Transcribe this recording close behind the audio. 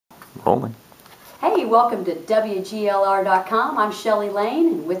Rolling. Hey, welcome to WGLR.com. I'm Shelley Laine,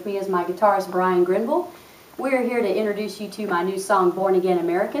 and with me is my guitarist Brian Grinville. We're here to introduce you to my new song, Born Again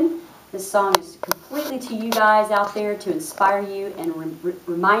American. This song is completely to you guys out there to inspire you and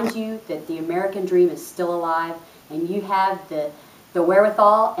remind you that the American dream is still alive, and you have the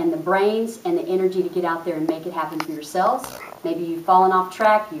wherewithal and the brains and the energy to get out there and make it happen for yourselves. Maybe you've fallen off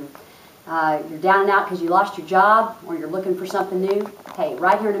track, you're down and out because you lost your job or you're looking for something new. Hey,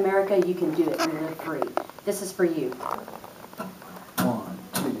 right here in America, you can do it and live free. This is for you.